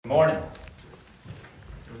Morning.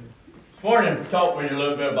 This morning I talked with you a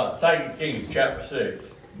little bit about 2 Kings chapter 6.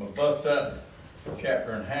 I'm going to bust that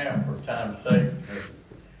chapter in half for time's sake.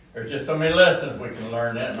 There's just so many lessons we can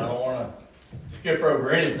learn in it, and I don't want to skip over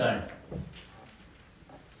anything.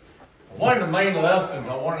 One of the main lessons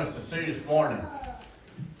I want us to see this morning,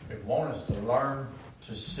 we want us to learn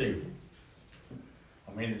to see.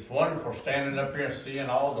 I mean, it's wonderful standing up here and seeing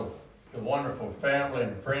all the wonderful family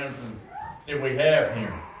and friends that we have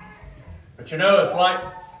here. But you know, it's like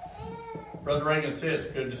Brother Reagan said, it's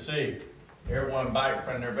good to see everyone back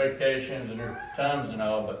from their vacations and their times and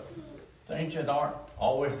all, but things just aren't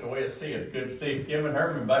always the way to see. It's good to see Kim and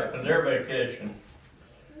Herman back from their vacation.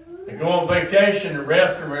 They go on vacation and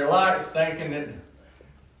rest and relax, thinking that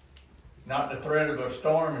not the threat of a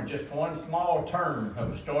storm and just one small turn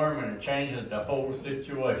of a storm and it changes the whole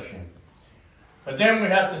situation. But then we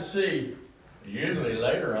have to see, usually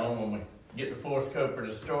later on when we get the full scope of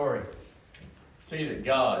the story, see that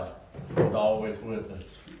God is always with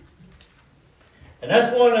us. And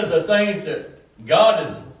that's one of the things that God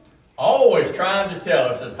is always trying to tell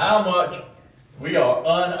us, is how much we are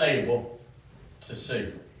unable to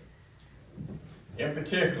see. In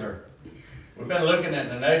particular, we've been looking at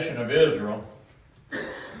the nation of Israel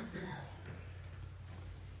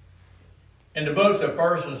in the books of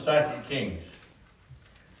 1st and 2nd Kings.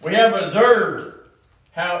 We have observed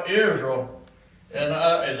how Israel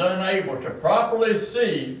is unable to properly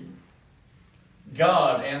see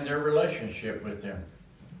God and their relationship with Him.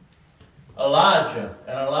 Elijah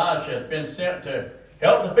and Elisha has been sent to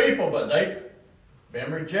help the people, but they've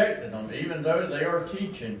been rejected them, even though they are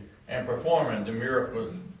teaching and performing the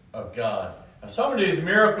miracles of God. Now, some of these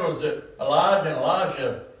miracles that Elijah and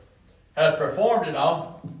Elisha has performed and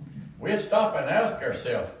all, we stop and ask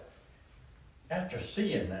ourselves, after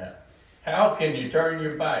seeing that, how can you turn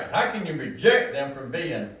your back? How can you reject them from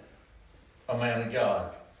being a man of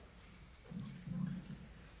God?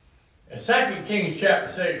 In 2 Kings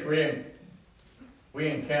chapter 6, we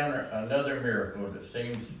encounter another miracle that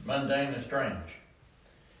seems mundane and strange.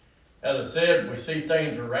 As I said, we see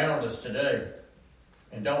things around us today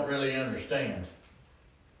and don't really understand.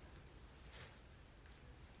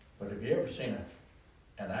 But have you ever seen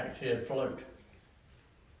an axe head float?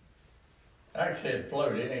 Axe head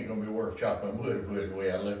float, it ain't going to be worth chopping wood with the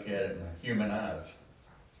way I look at it in human eyes.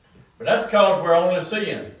 But that's because we're only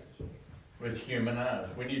seeing with human eyes.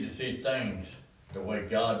 We need to see things the way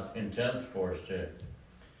God intends for us to.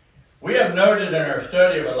 We have noted in our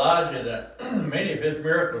study of Elijah that many of his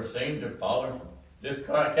miracles seem to fall in this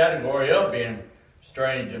category of being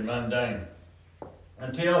strange and mundane,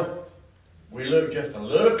 until we look just a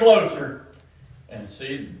little closer and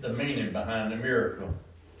see the meaning behind the miracle.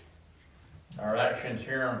 Our actions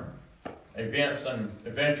here on events and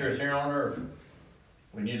adventures here on earth,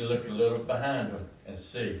 we need to look a little behind them and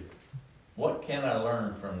see, what can I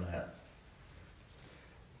learn from that?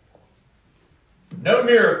 No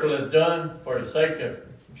miracle is done for the sake of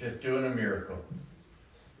just doing a miracle.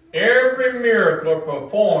 Every miracle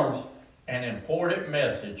performs an important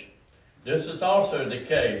message. This is also the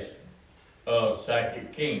case of 2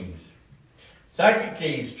 Kings. 2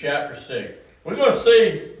 Kings chapter 6. We're going to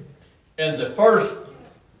see in the first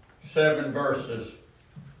 7 verses,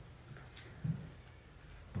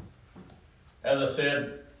 as I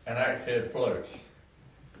said, an axe head floats.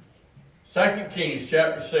 2 Kings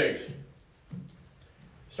chapter 6,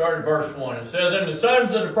 starting verse 1. It says, And the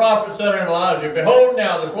sons of the prophets said unto Elijah, Behold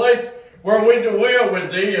now, the place where we dwell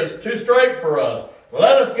with thee is too strait for us.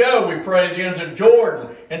 Let us go, we pray thee, unto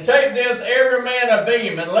Jordan, and take thence every man a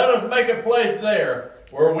beam, and let us make a place there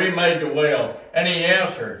where we may dwell. And he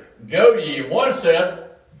answered, Go ye. One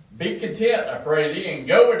said, Be content, I pray thee, and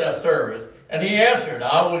go with thy service. And he answered,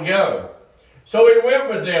 I will go. So he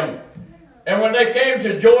went with them. And when they came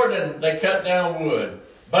to Jordan, they cut down wood.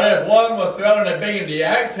 But as one was felling a beam, the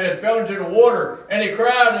axe head fell into the water, and he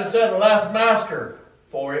cried and said, Alas, master,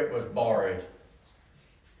 for it was borrowed.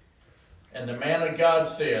 And the man of God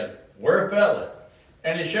said, Where fell it?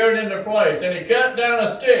 And he showed him the place, and he cut down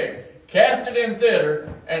a stick, cast it in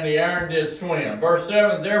thither, and the iron did swim. Verse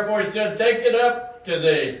 7, Therefore he said, Take it up to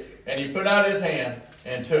thee. And he put out his hand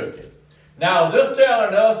and took it. Now, is this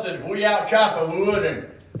telling us that if we out chopping wood and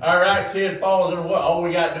our axe head falls in the water, all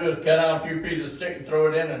we got to do is cut out a few pieces of stick and throw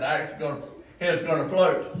it in, and the axe head's going to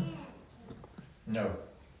float? No.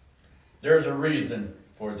 There's a reason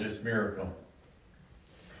for this miracle.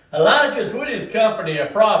 Elijah's with his company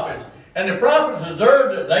of prophets, and the prophets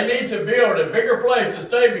observed that they need to build a bigger place to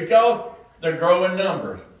stay because they're growing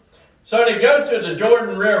numbers. So they go to the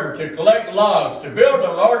Jordan River to collect logs to build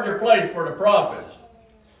a larger place for the prophets.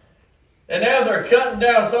 And as they're cutting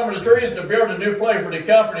down some of the trees to build a new place for the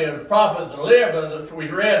company of the prophets to live, as we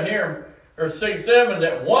read here, verse 6-7,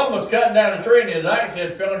 that one was cutting down a tree and his axe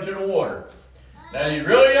head fell into the water. Now he's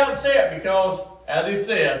really upset because, as he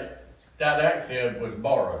said, that axe head was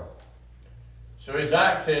borrowed. So his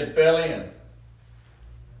axe head fell in.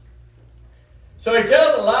 So he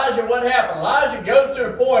tells Elijah what happened. Elijah goes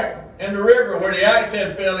to a point in the river where the axe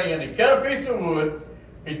head fell in. He cut a piece of wood,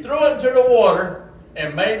 he threw it into the water,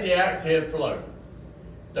 and made the axe head float.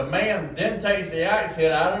 The man then takes the axe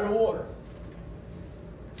head out of the water.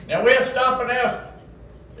 Now we have to stop and ask,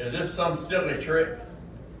 is this some silly trick?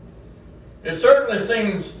 It certainly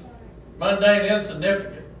seems mundane and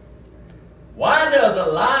insignificant. Why does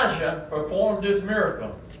Elijah perform this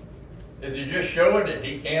miracle? Is he just showing that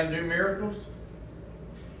he can do miracles?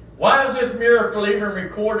 Why is this miracle even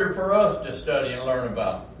recorded for us to study and learn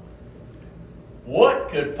about? What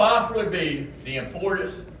could possibly be the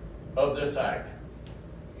importance of this act?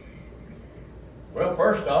 Well,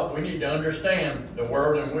 first off, we need to understand the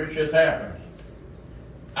world in which this happens.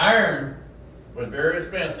 Iron was very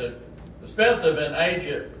expensive in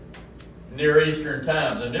ancient Near Eastern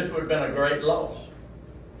times, and this would have been a great loss.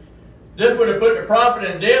 This would have put the prophet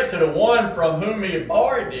in debt to the one from whom he had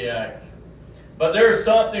borrowed the axe. But there's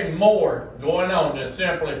something more going on than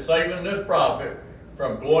simply saving this prophet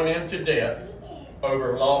from going into debt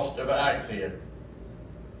over loss of an axe head.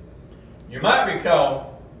 You might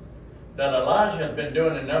recall that Elijah had been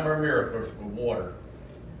doing a number of miracles with water.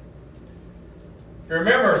 If you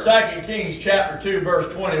remember 2 Kings chapter 2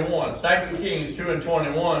 verse 21, 2 Kings 2 and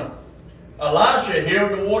 21, Elisha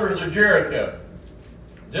healed the waters of Jericho.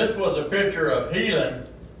 This was a picture of healing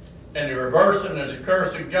and the reversing of the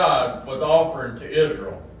curse of God was offered to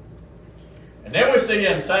Israel. And then we see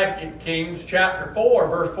in 2 Kings chapter 4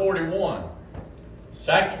 verse 41,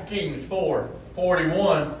 2 Kings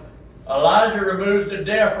 4:41, Elijah removes the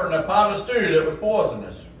death from the pot of stew that was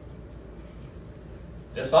poisonous.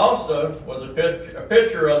 This also was a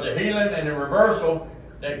picture of the healing and the reversal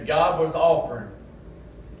that God was offering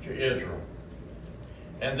to Israel.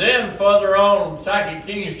 And then further on, 2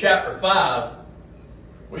 Kings chapter 5,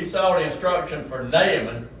 we saw the instruction for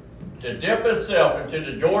Naaman to dip himself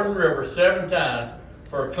into the Jordan River 7 times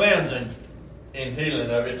for cleansing and healing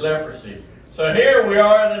of his leprosy. So here we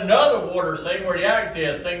are in another water scene where the axe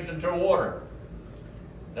head sinks into water.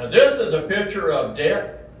 Now this is a picture of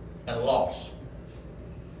debt and loss.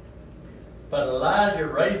 But Elijah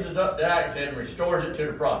raises up the axe head and restores it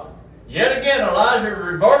to the prophet. Yet again, Elijah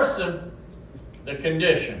reversing the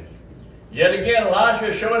condition. Yet again, Elijah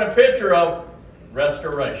is showing a picture of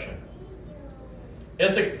restoration.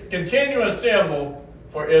 It's a continuous symbol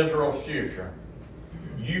for Israel's future.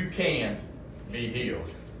 You can be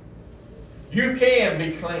healed. You can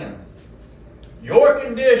be cleansed. Your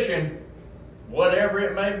condition, whatever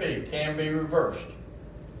it may be, can be reversed.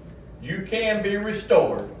 You can be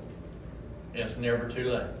restored. It's never too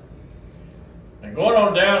late. And going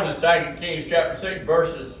on down to 2 Kings chapter 6,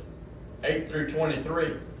 verses 8 through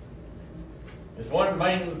 23. It's one of the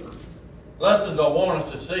main lessons I want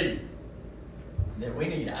us to see. That we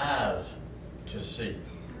need eyes to see.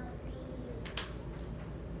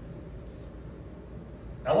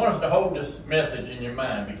 I want us to hold this message in your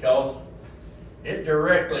mind because it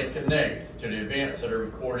directly connects to the events that are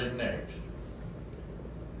recorded next.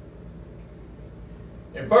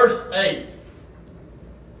 In verse 8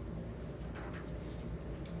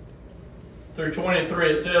 through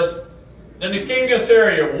 23, it says, Then the king of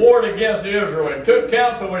Syria warred against Israel and took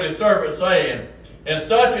counsel with his servants, saying, In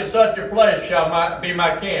such and such a place shall be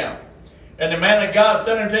my camp. And the man of God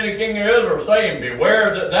said unto the king of Israel, saying,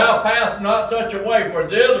 Beware that thou pass not such a way, for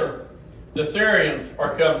thither the Syrians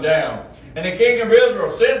are come down. And the king of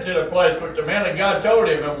Israel sent to the place which the man of God told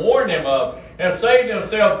him, and warned him of, and saved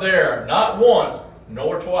himself there, not once,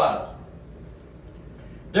 nor twice.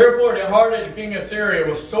 Therefore the heart of the king of Syria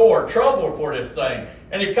was sore, troubled for this thing.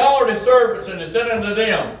 And he called his servants, and he said unto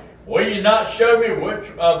them, Will ye not show me which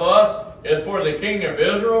of us is for the king of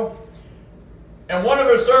Israel? And one of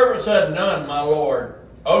his servants said, None, my lord,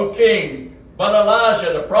 O king, but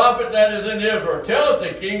Elisha, the prophet that is in Israel, telleth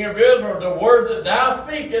the king of Israel the words that thou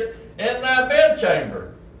speakest in thy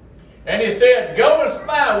bedchamber. And he said, Go and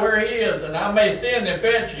spy where he is, and I may send and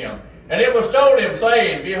fetch him. And it was told him,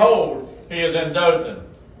 saying, Behold, he is in Dothan.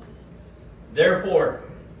 Therefore,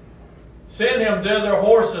 send him thither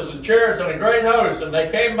horses and chariots and a great host. And they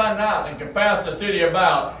came by night and compassed the city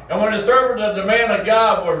about. And when the servant of the man of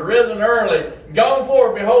God was risen early, gone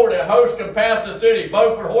forth, behold, a host compassed the city,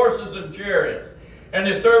 both with horses and chariots. And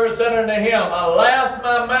his servant said unto him, Alas,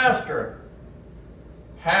 my master,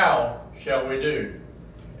 how shall we do?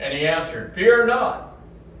 And he answered, Fear not,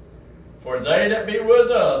 for they that be with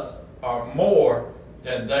us are more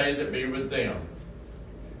than they that be with them.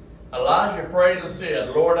 Elijah prayed and said,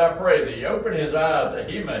 Lord, I pray thee, open his eyes that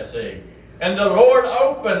he may see. And the Lord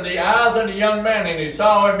opened the eyes of the young man, and he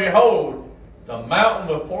saw, and behold, the mountain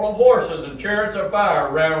was full of horses and chariots of fire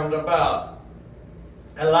round about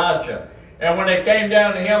Elijah. And when they came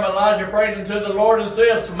down to him, Elijah prayed unto the Lord and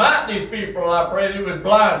said, Smite these people, I pray thee, with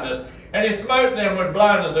blindness. And he smote them with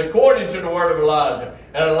blindness according to the word of Elijah.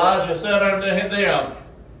 And Elijah said unto them,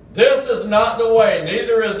 This is not the way,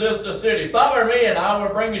 neither is this the city. Follow me, and I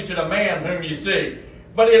will bring you to the man whom ye seek.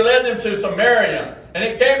 But he led them to Samaria. And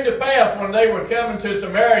it came to pass, when they were coming to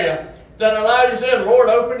Samaria, that Elijah said, Lord,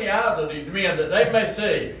 open the eyes of these men, that they may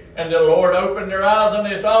see. And the Lord opened their eyes, and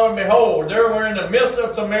they saw, and behold, there were in the midst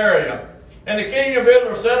of Samaria. And the king of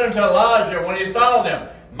Israel said unto Elijah, when he saw them,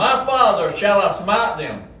 My father, shall I smite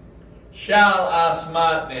them? Shall I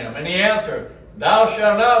smite them? And he answered, Thou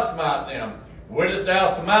shalt not smite them. Wouldest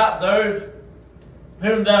thou smite those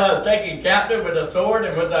whom thou hast taken captive with a sword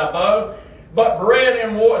and with thy bow? But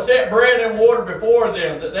set bread and water before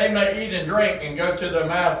them, that they may eat and drink and go to their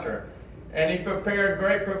master. And he prepared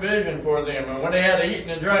great provision for them. And when they had eaten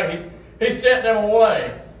and drank, he sent them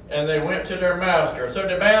away, and they went to their master. So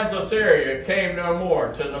the bands of Syria came no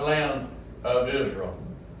more to the land of Israel.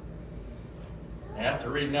 After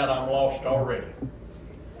reading that, I'm lost already.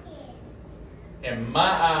 In my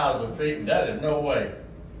eyes of feet, that is no way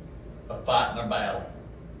of fighting a battle.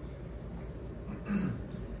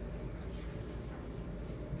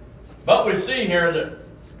 But we see here that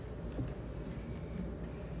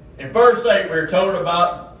in verse 8 we're told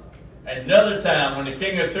about another time when the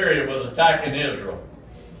king of Syria was attacking Israel.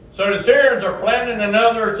 So the Syrians are planning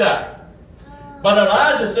another attack. But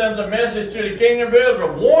Elijah sends a message to the king of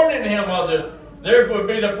Israel, warning him of this. There would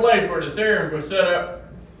be the place where the Syrians would set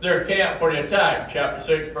up their camp for the attack. Chapter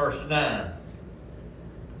 6, verse 9.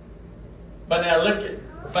 But now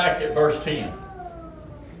look back at verse 10.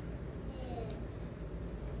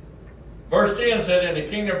 Verse 10 said, And the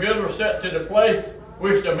king of Israel set to the place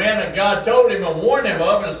which the man of God told him and warned him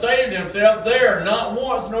of, and saved himself there, not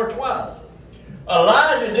once nor twice.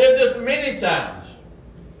 Elijah did this many times.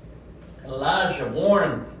 Elijah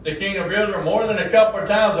warned the king of Israel more than a couple of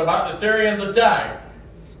times about the Syrians' attack.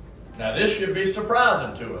 Now this should be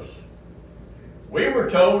surprising to us. We were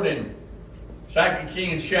told in 2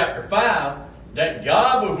 Kings chapter 5 that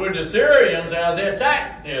God was with the Syrians as they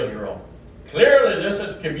attacked Israel. Clearly this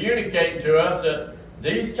is communicating to us that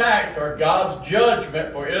these attacks are God's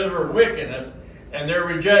judgment for Israel's wickedness and their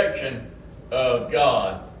rejection of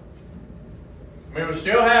God. We will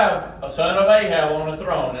still have a son of Ahab on the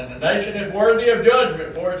throne, and the nation is worthy of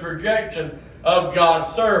judgment for its rejection of God's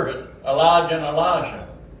servants, Elijah and Elisha.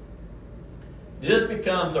 This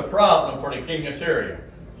becomes a problem for the king of Syria.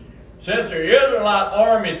 Since the Israelite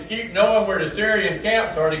armies keep knowing where the Syrian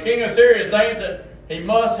camps are, the king of Syria thinks that he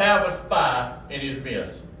must have a spy in his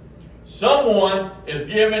midst. Someone is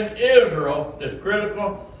giving Israel this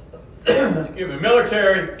critical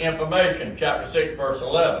military information, chapter 6, verse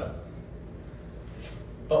 11.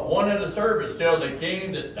 But one of the servants tells the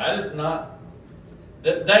king that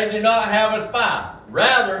that they do not have a spy.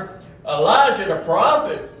 Rather, Elijah the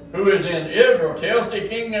prophet, who is in Israel, tells the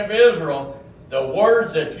king of Israel the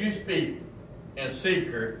words that you speak in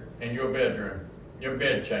secret in your bedroom, your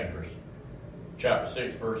bedchambers. Chapter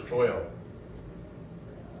 6, verse 12.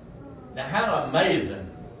 Now how amazing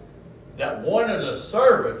that one of the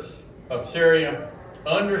servants of Syria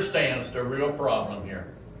understands the real problem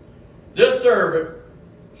here. This servant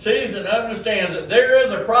sees and understands that there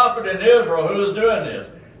is a prophet in Israel who is doing this.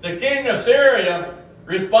 The king of Syria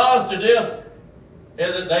responds to this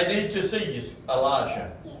is that they need to seize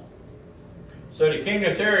Elisha. So the king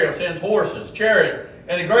of Syria sends horses, chariots,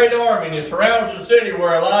 and a great army, and he surrounds the city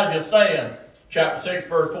where Elijah is staying. Chapter 6,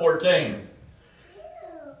 verse 14.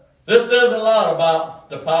 This says a lot about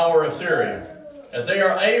the power of Syria, as they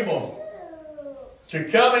are able to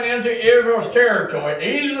coming into Israel's territory,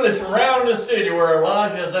 easily surround the city where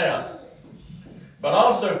Elijah is at. But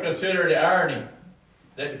also consider the irony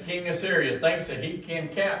that the king of Syria thinks that he can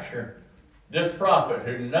capture this prophet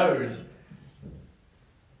who knows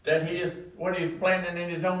that he is what he's planning in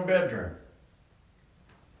his own bedroom.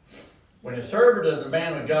 When the servant of the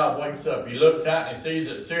man of God wakes up, he looks out and he sees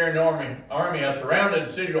that the Syrian army has surrounded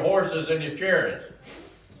the city with horses and his chariots.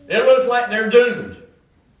 It looks like they're doomed.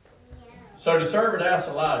 So the servant asks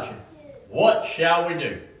Elijah, what shall we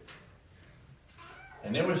do?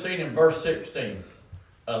 And then we see in verse 16,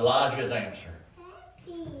 Elijah's answer.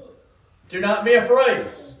 Do not be afraid,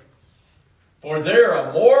 for there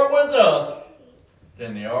are more with us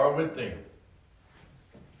than they are with them.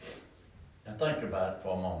 Now think about it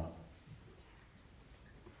for a moment.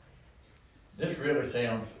 This really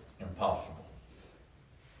sounds impossible.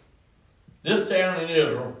 This town in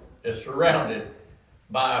Israel is surrounded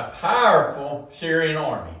by a powerful Syrian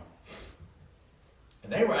army.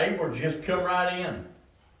 And they were able to just come right in.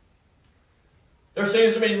 There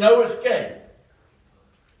seems to be no escape.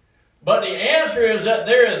 But the answer is that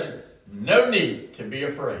there is no need to be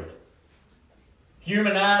afraid.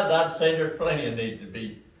 Human eyes, I'd say there's plenty of need to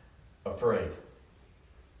be afraid.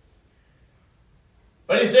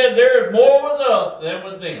 But he said, there is more with us than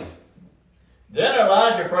with them. Then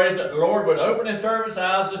Elijah prayed that the Lord would open his servant's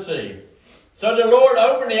eyes to see. So the Lord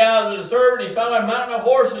opened the eyes of the servant. He saw a mountain of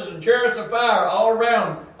horses and chariots of fire all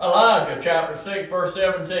around Elijah, chapter 6, verse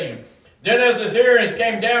 17. Then as the Syrians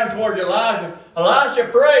came down toward Elijah, Elisha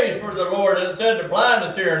prays for the Lord and said to blind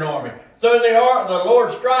the Syrian army. So the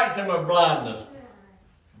Lord strikes him with blindness.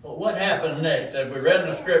 But what happened next, as we read in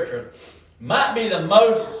the scriptures, might be the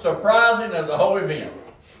most surprising of the whole event.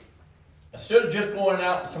 Instead of just going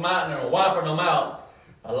out and smiting and wiping them out,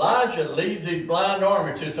 Elijah leads his blind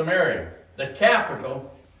army to Samaria, the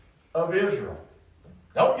capital of Israel.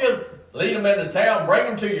 Don't just lead them into town, bring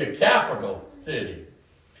them to your capital city.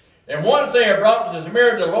 And once they are brought to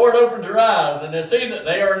Samaria, the Lord opens their eyes, and they see that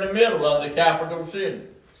they are in the middle of the capital city.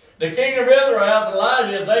 The king of Israel asked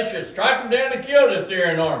Elijah if they should strike them down to kill the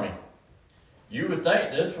Syrian army. You would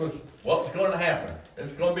think this was what was going to happen. This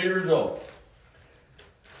is going to be the result.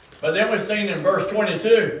 But then we've seen in verse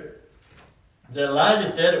 22 that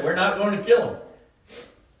Elijah said that we're not going to kill them.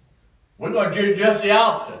 We're going to do just the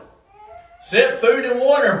opposite. Set food and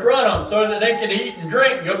water in front of them so that they can eat and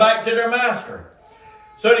drink and go back to their master.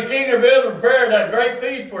 So the king of Israel prepared that great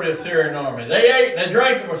feast for this Syrian army. They ate and they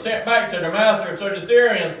drank and were sent back to their master. So the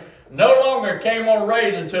Syrians no longer came on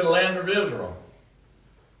raids into the land of Israel.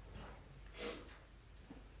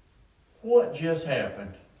 What just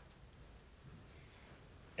happened?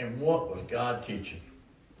 And what was God teaching?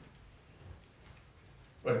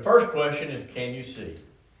 Well, the first question is, can you see?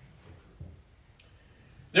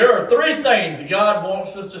 There are three things God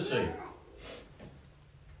wants us to see.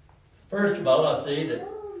 First of all, I see that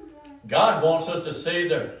God wants us to see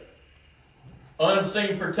the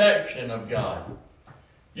unseen protection of God.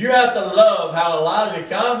 You have to love how Elijah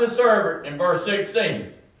calms his servant in verse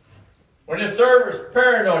 16. When his servant's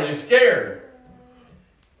paranoid, he's scared.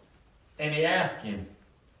 And he asks him,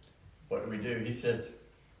 what do we do? He says,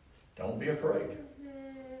 don't be afraid.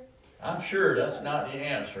 I'm sure that's not the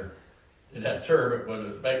answer that servant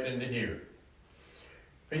was expecting to hear.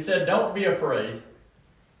 He said, don't be afraid.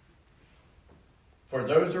 For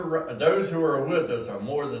those who are with us are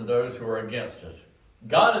more than those who are against us.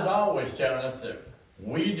 God is always telling us that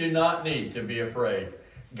we do not need to be afraid.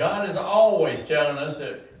 God is always telling us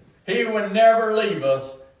that He will never leave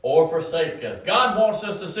us or forsake us. God wants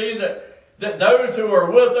us to see that those who are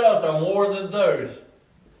with us are more than those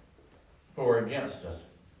who are against us.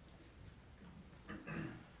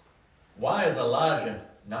 Why is Elijah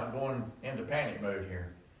not going into panic mode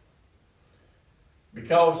here?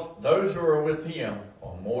 Because those who are with him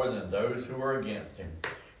are more than those who are against him.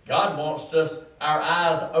 God wants us, our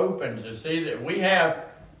eyes open to see that we have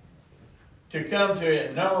to come to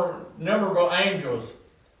innumerable angels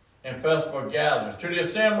in festival gatherings, to the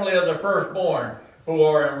assembly of the firstborn who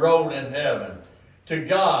are enrolled in heaven, to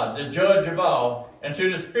God, the judge of all, and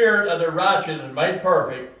to the spirit of the righteous made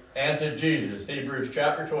perfect, and to Jesus. Hebrews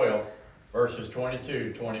chapter 12, verses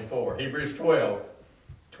 22-24. Hebrews 12,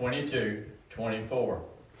 22-24.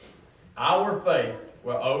 Our faith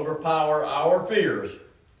will overpower our fears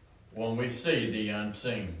when we see the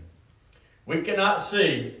unseen. We cannot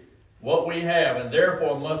see what we have, and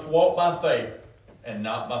therefore must walk by faith and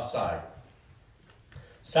not by sight.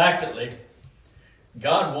 Secondly,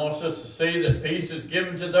 God wants us to see that peace is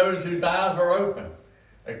given to those whose eyes are open.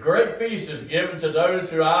 A great feast is given to those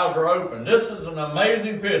whose eyes are open. This is an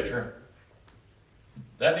amazing picture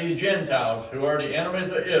that these Gentiles, who are the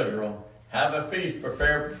enemies of Israel, have a feast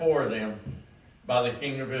prepared before them by the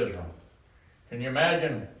king of Israel. Can you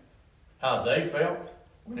imagine how they felt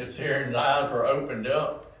when the Syrians' eyes were opened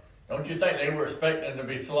up? Don't you think they were expecting to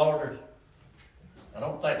be slaughtered? I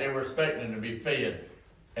don't think they were expecting to be fed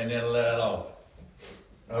and then let off,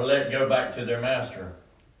 or let go back to their master.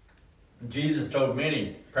 Jesus told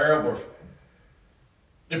many parables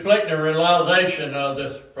depicting the realization of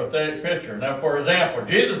this prophetic picture. Now, for example,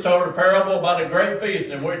 Jesus told a parable about a great feast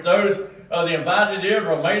in which those of the invited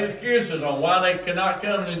Israel made excuses on why they could not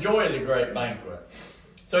come and enjoy the great banquet.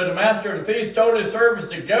 So the master of the feast told his servants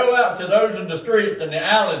to go out to those in the streets and the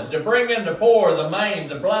alleys, to bring in the poor, the maimed,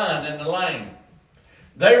 the blind, and the lame.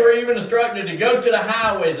 They were even instructed to go to the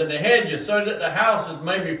highways and the hedges so that the houses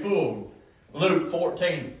may be full. Luke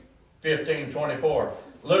 14, 15, 24.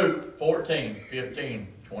 Luke 14, 15,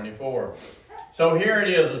 24. So here it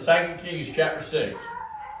is in 2 Kings chapter 6,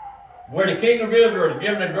 where the king of Israel is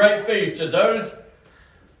giving a great feast to those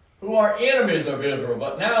who are enemies of Israel,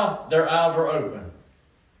 but now their eyes are open.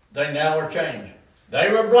 They now are changed.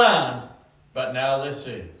 They were blind, but now they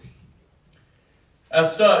see.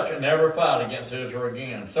 As such, and never fight against Israel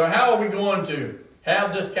again. So how are we going to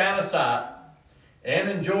have this kind of sight and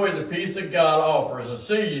enjoy the peace that God offers and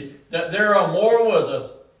see that there are more with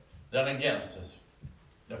us than against us?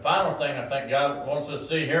 The final thing I think God wants us to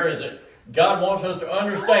see here is that God wants us to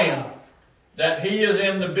understand that He is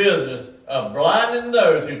in the business of blinding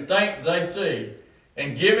those who think they see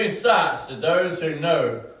and giving sights to those who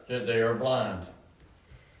know that they are blind.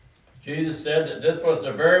 Jesus said that this was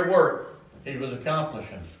the very work He was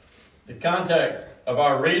accomplishing. The context of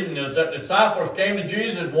our reading is that disciples came to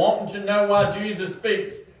Jesus wanting to know why Jesus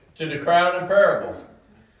speaks to the crowd in parables.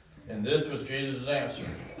 And this was Jesus' answer.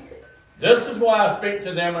 This is why I speak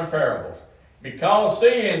to them in parables. Because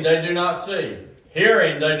seeing they do not see,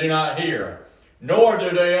 hearing they do not hear, nor do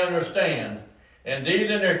they understand. Indeed,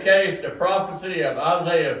 in their case, the prophecy of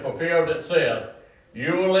Isaiah is fulfilled that says,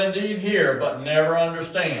 you will indeed hear, but never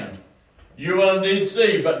understand. You will indeed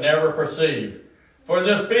see, but never perceive. For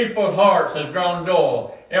this people's hearts have grown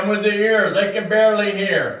dull, and with their ears they can barely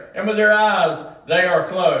hear, and with their eyes they are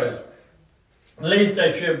closed. Lest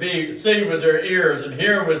they should see with their ears, and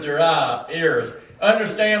hear with their ears,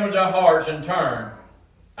 understand with their hearts, and turn,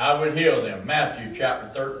 I would heal them. Matthew chapter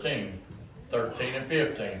 13, 13 and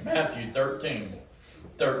 15. Matthew 13,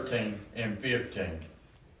 13 and 15.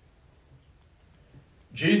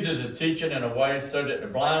 Jesus is teaching in a way so that the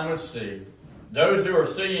blind would see. Those who are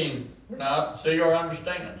seeing would not see or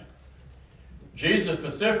understand. Jesus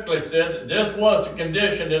specifically said that this was the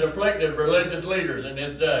condition that afflicted religious leaders in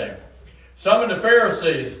his day. Some of the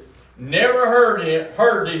Pharisees never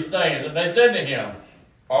heard these things, and they said to him,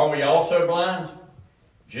 are we also blind?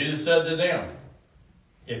 Jesus said to them,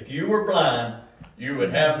 if you were blind, you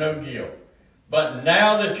would have no guilt. But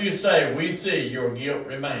now that you say, we see, your guilt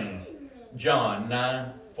remains. John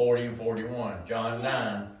 9, 40 and 41. John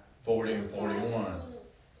 9, 40 and 41.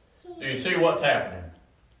 Do you see what's happening?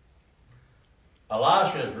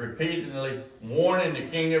 Elisha is repeatedly warning the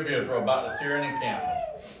king of Israel about the Syrian encampments,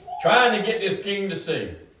 trying to get this king to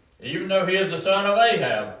see. Even though he is the son of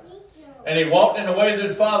Ahab, and he walked in the ways of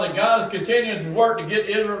his father, God is continuing his work to get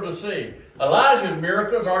Israel to see. Elijah's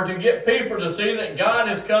miracles are to get people to see that God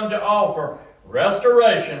has come to offer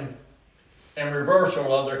restoration and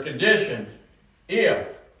reversal of their conditions if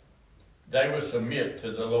they would submit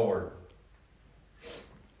to the Lord.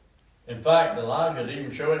 In fact, Elijah is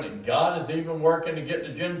even showing that God is even working to get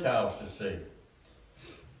the Gentiles to see.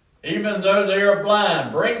 Even though they are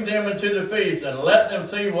blind, bring them into the feast and let them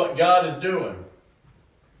see what God is doing.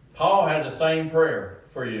 Paul had the same prayer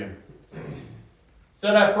for you.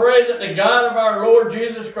 Said, I pray that the God of our Lord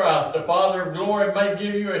Jesus Christ, the Father of glory, may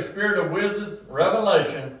give you a spirit of wisdom,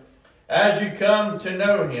 revelation, as you come to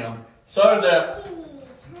know him, so that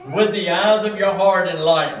with the eyes of your heart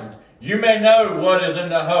enlightened, you may know what is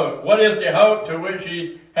the hope to which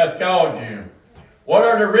he has called you. What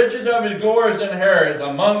are the riches of his glorious inheritance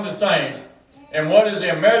among the saints, and what is the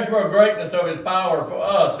immeasurable greatness of his power for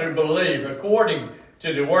us who believe, according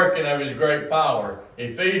to the working of his great power.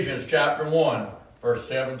 Ephesians chapter 1, verse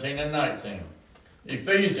 17 and 19.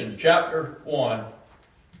 Ephesians chapter 1,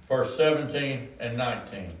 verse 17 and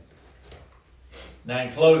 19. Now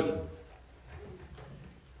in closing,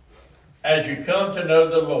 as you come to know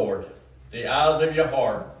the Lord, the eyes of your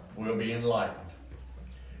heart will be enlightened.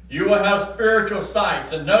 You will have spiritual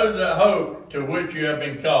sights and know the hope to which you have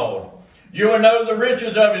been called. You will know the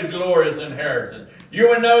riches of his glorious inheritance. You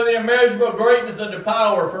will know the immeasurable greatness of the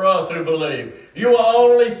power for us who believe. You will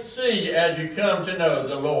only see as you come to know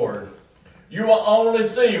the Lord. You will only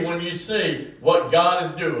see when you see what God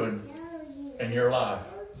is doing in your life.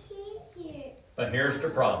 But here's the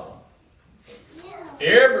problem.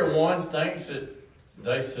 Everyone thinks that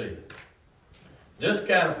they see. This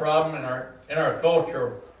kind of problem in our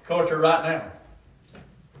culture right now.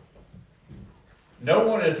 No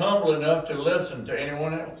one is humble enough to listen to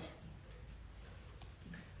anyone else.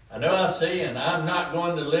 I know I see, and I'm not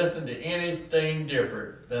going to listen to anything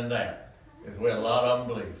different than that, is what a lot of them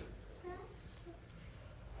believe.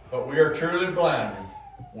 But we are truly blinded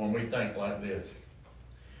when we think like this.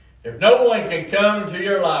 If no one can come into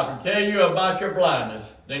your life and tell you about your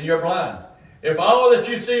blindness, then you're blind. If all that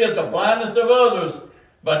you see is the blindness of others,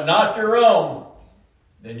 but not your own,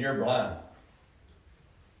 then you're blind.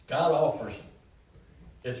 God offers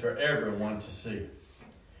is for everyone to see.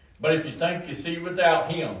 But if you think you see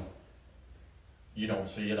without Him, you don't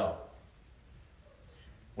see it all.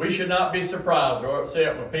 We should not be surprised or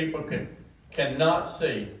upset when people cannot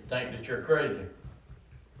see, think that you're crazy.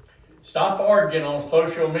 Stop arguing on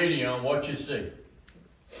social media on what you see.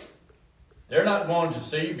 They're not going to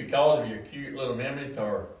see because of your cute little memories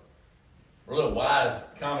or little wise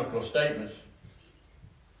comical statements.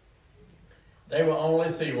 They will only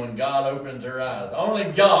see when God opens their eyes. Only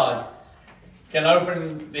God can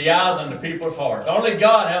open the eyes into people's hearts. Only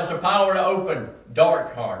God has the power to open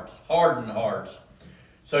dark hearts, hardened hearts.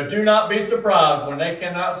 So do not be surprised when they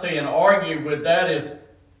cannot see, and argue with that is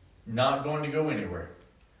not going to go anywhere.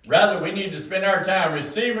 Rather, we need to spend our time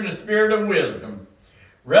receiving the spirit of wisdom,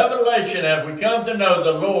 revelation as we come to know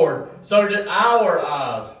the Lord, so that our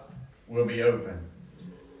eyes will be open.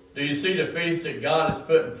 Do you see the feast that God has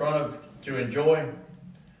put in front of to enjoy?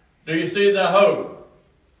 Do you see the hope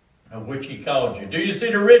of which He called you? Do you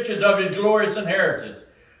see the riches of His glorious inheritance?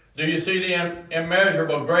 Do you see the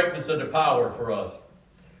immeasurable greatness of the power for us?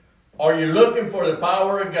 Are you looking for the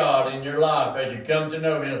power of God in your life as you come to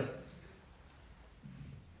know Him?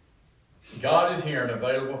 God is here and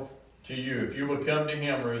available to you if you will come to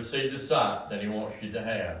Him and receive the sight that He wants you to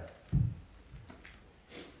have.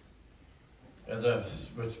 As I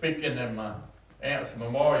was speaking in my aunt's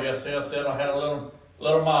memorial yesterday, I said I had a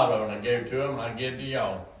little motto, and I gave it to him, and I give it to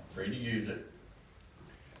y'all. Free to use it.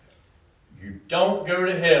 You don't go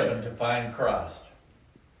to heaven to find Christ.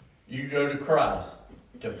 You go to Christ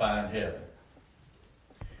to find heaven.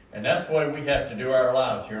 And that's the way we have to do our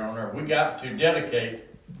lives here on earth. We got to dedicate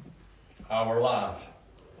our lives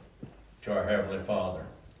to our Heavenly Father.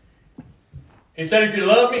 He said, if you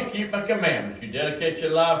love me, keep my commandments. You dedicate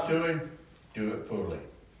your life to Him, do it fully.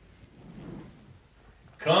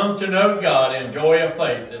 Come to know God and enjoy a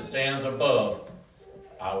faith that stands above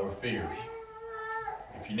our fears.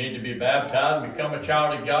 If you need to be baptized and become a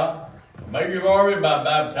child of God, maybe you've already been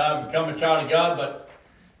baptized and become a child of God, but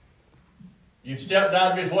you've stepped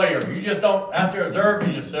out of His way, or you just don't, after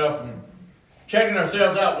observing yourself and checking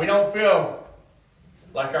ourselves out, we don't feel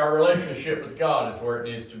like our relationship with God is where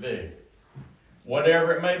it needs to be.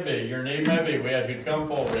 Whatever it may be, your need may be, we ask you to come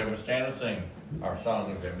forward and stand and sing our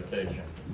song of invitation.